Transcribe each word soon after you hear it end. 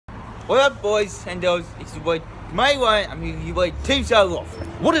What up, boys and girls? It's your boy, my one. I'm your boy, Team Shadow Wolf.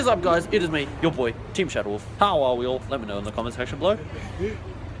 What is up, guys? It is me, your boy, Team Shadow Wolf. How are we all? Let me know in the comment section below.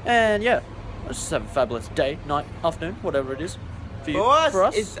 And yeah, let's just have a fabulous day, night, afternoon, whatever it is for you. For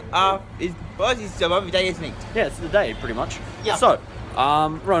us, it's a lovely day, isn't it? Yeah, it's the day, pretty much. Yeah. So,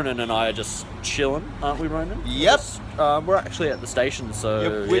 Ronan and I are just chilling, aren't we, Ronan? Yep. We're actually at the station, so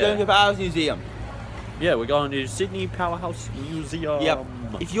Yep. We're going to the Powerhouse Museum. Yeah, we're going to Sydney Powerhouse Museum. Yep.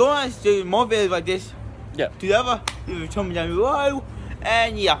 If you want us to do more videos like this, yeah, do the other, leave a comment down below,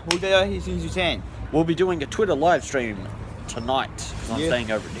 and yeah, we'll do that as soon as we can. We'll be doing a Twitter live stream tonight because I'm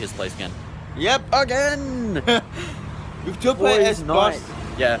staying over at his place again. Yep. Again. We've still played as boss.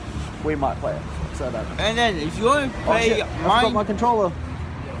 Yeah, we might play it. So that. And then if you want to play I forgot my controller.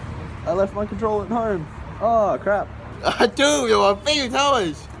 I left my controller at home. Oh crap. Dude, you're favorite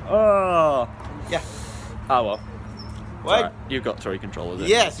towers. Oh. Yeah. Oh well. What? Right. You've got 3 controllers.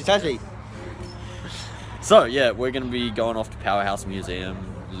 Yes, exactly. So yeah, we're gonna be going off to Powerhouse Museum.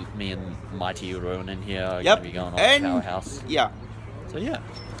 Me and Mighty Ronan here are gonna be going off to Powerhouse. Yeah. So yeah.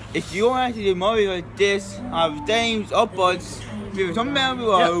 If you want to do more videos like this, games or bots, leave a comment down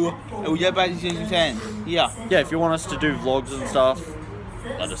below, and we'll get back to you as soon as we can. Yeah. Yeah, if you want us to do vlogs and stuff,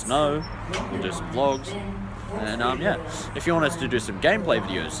 let us know. We'll do some vlogs. And yeah, if you want us to do some gameplay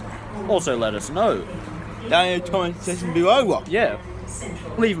videos, also let us know. Down in the comment section below. Yeah.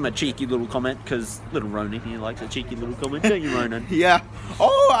 Leave him a cheeky little comment, because little Ronan here likes a cheeky little comment, don't you, Ronan? Yeah.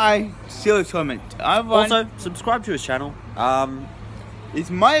 Oh, I see a comment. Also, subscribe to his channel.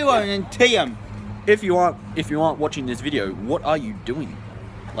 It's my one and TM. If you aren't watching this video, what are you doing?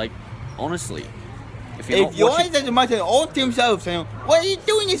 Like, honestly. If you're watching to my channel all to himself, saying, what are you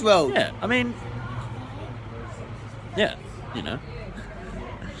doing as well? Yeah, I mean, yeah, you know.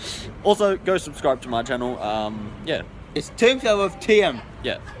 Also, go subscribe to my channel. Yeah. It's Team Shadow of TM.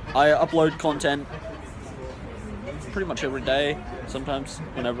 Yeah. I upload content pretty much every day, sometimes,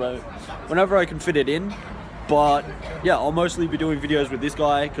 whenever I can fit it in. But yeah, I'll mostly be doing videos with this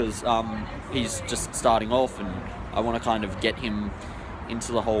guy because he's just starting off, and I want to kind of get him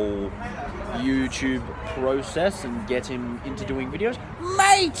into the whole YouTube process and get him into doing videos.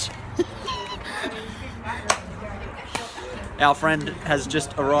 Mate! Our friend has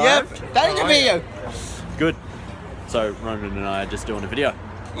just arrived. Yep, that is a video. Good. So Ronan and I are just doing a video.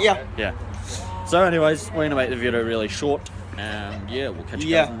 Yeah. Yeah. So anyways, we're gonna make the video really short, and yeah, we'll catch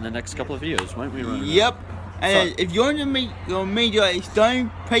you guys in the next couple of videos, won't we, Ronan? Yep. And if you want to meet your media at Stone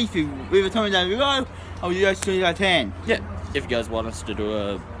playthrough, leave a comment down below. I'll do that as soon as I can. Yeah. If you guys want us to do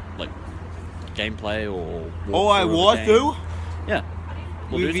a gameplay or I want to. Yeah.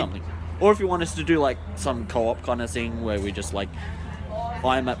 We'll do something. Or if you want us to do like some co-op kind of thing where we just like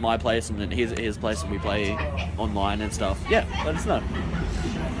I'm at my place and then he's at his place and we play online and stuff. Yeah, let us know.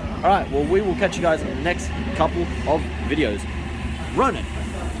 Alright, well we will catch you guys in the next couple of videos. Ronan.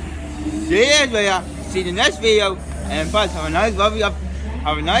 See you later. See you in the next video. And first, have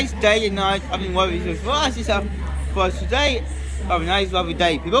a nice day and night. I've been working for us for us today. Have a nice, lovely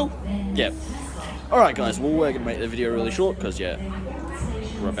day, people. Yeah. Alright guys, well we're gonna make the video really short because yeah,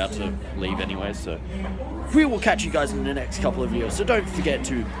 we're about to leave anyway, so we will catch you guys in the next couple of videos. So don't forget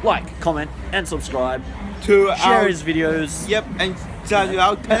to like, comment, and subscribe. Share his videos. Yep, and subscribe to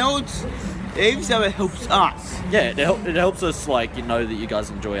our channels. If so, it helps us. Yeah, it helps us, like, you know, that you guys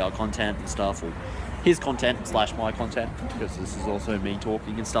enjoy our content and stuff, or his content / my content, because this is also me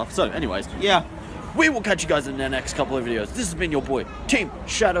talking and stuff. So, anyways, yeah, we will catch you guys in the next couple of videos. This has been your boy, Team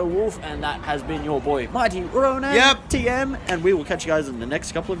Shadow Wolf, and that has been your boy, Mighty Ronan. Yep. TM, and we will catch you guys in the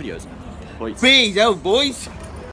next couple of videos. Peace out, boys.